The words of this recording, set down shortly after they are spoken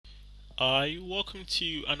Hi, welcome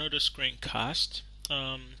to another screencast.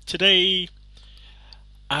 Today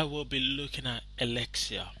I will be looking at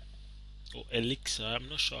Elixir or Elixir. I'm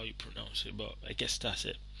not sure how you pronounce it, but I guess that's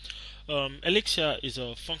it. Elixir is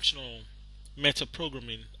a functional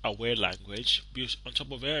metaprogramming aware language built on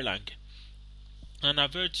top of Erlang, and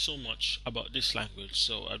I've heard so much about this language,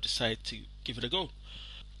 so I've decided to give it a go.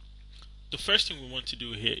 The first thing we want to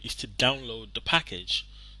do here is to download the package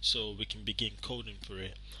so we can begin coding for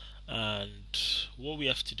it. And what we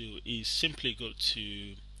have to do is simply go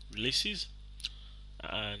to releases,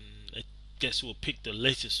 and I guess we'll pick the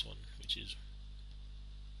latest one, which is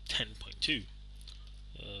 10.2.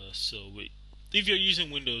 If you're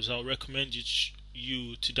using Windows, I'll recommend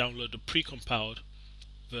you to download the pre-compiled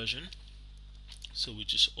version. So we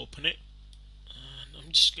just open it, and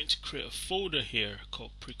I'm just going to create a folder here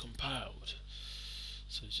called pre-compiled.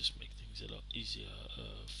 So just make things a lot easier.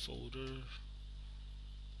 Folder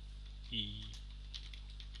E.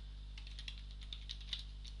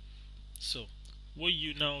 So what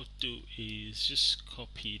you now do is just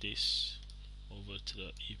copy this over to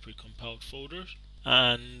the precompiled folder,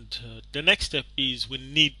 and the next step is we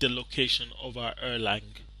need the location of our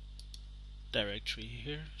Erlang directory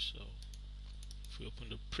here. So if we open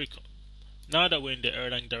the precomp, now that we're in the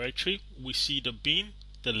Erlang directory, we see the bin,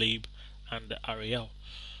 the lib, and the RAL.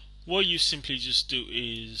 What you simply just do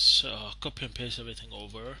is copy and paste everything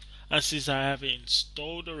over, and since I have it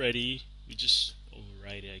installed already, we just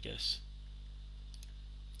override it, I guess.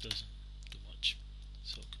 Doesn't do much.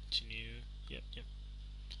 So continue. Yep.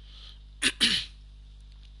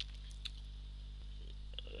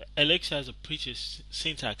 Elixir has a pretty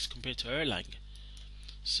syntax compared to Erlang.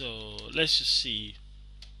 So let's just see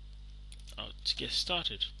how to get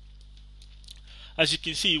started. As you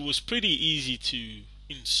can see, it was pretty easy to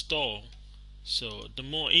install. So the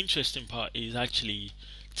more interesting part is actually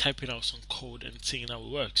typing out some code and seeing how it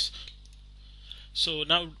works. So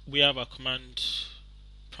now we have our command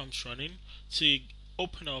prompts running. To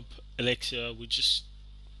open up Elixir, we just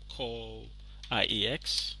call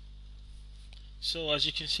IEX. So as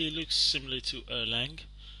you can see, it looks similar to Erlang.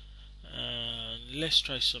 And let's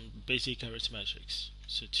try some basic arithmetics.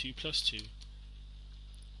 So 2 plus 2,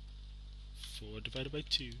 4 divided by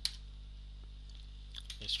 2.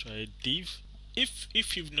 Let's try div.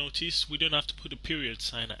 If you've noticed, we don't have to put a period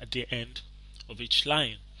sign at the end of each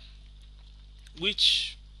line,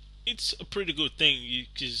 which it's a pretty good thing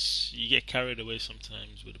because you get carried away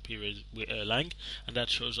sometimes with a period with Erlang, and that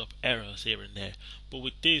shows up errors here and there. But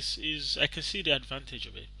with this, I can see the advantage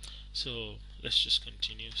of it. So let's just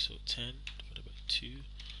continue. So 10 divided by 2.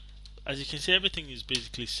 As you can see, everything is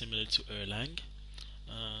basically similar to Erlang.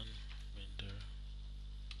 Render.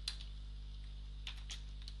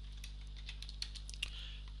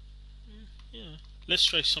 Yeah. Let's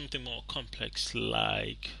try something more complex,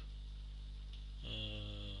 like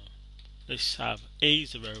let's have A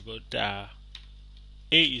is a variable that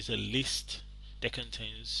A is a list that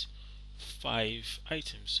contains 5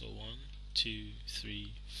 items. So 1, 2,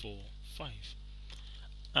 3, 4, 5.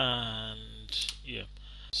 And yeah.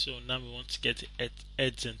 So now we want to get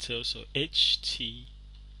heads and tails. So H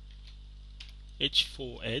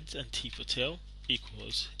for heads and T for tail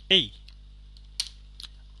equals A.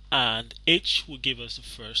 And H will give us the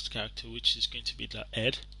first character, which is going to be the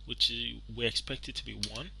head, which we expect it to be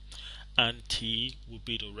 1, and T will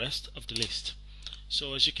be the rest of the list.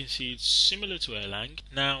 So as you can see, it's similar to Erlang.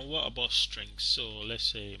 Now what about strings? So let's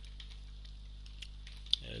say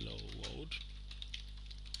hello world.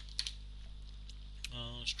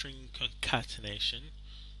 String concatenation.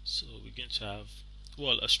 So we're going to have,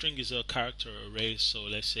 well, a string is a character array, so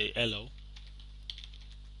let's say hello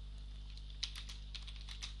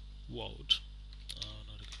world.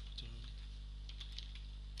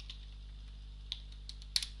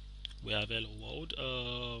 We have hello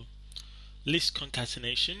world. List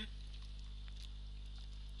concatenation.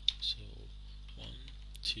 So 1,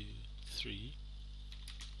 2, 3,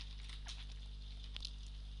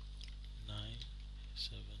 9,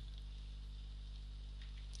 7,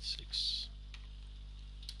 6.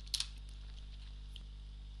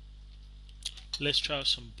 Let's try out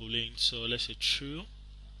some boolean. So let's say true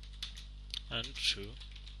and true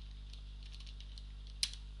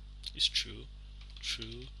is true,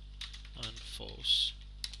 true and false,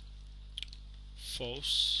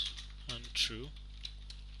 false and true,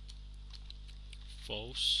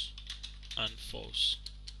 false and false,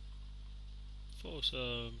 false.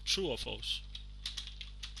 True or false?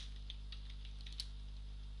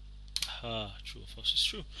 True or false is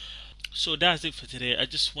true. So that's it for today. I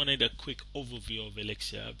just wanted a quick overview of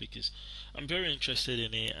Elixir because I'm very interested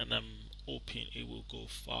in it, and I'm hoping it will go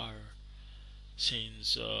far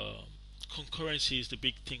since concurrency is the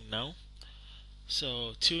big thing now.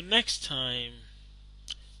 So till next time,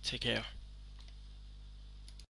 take care.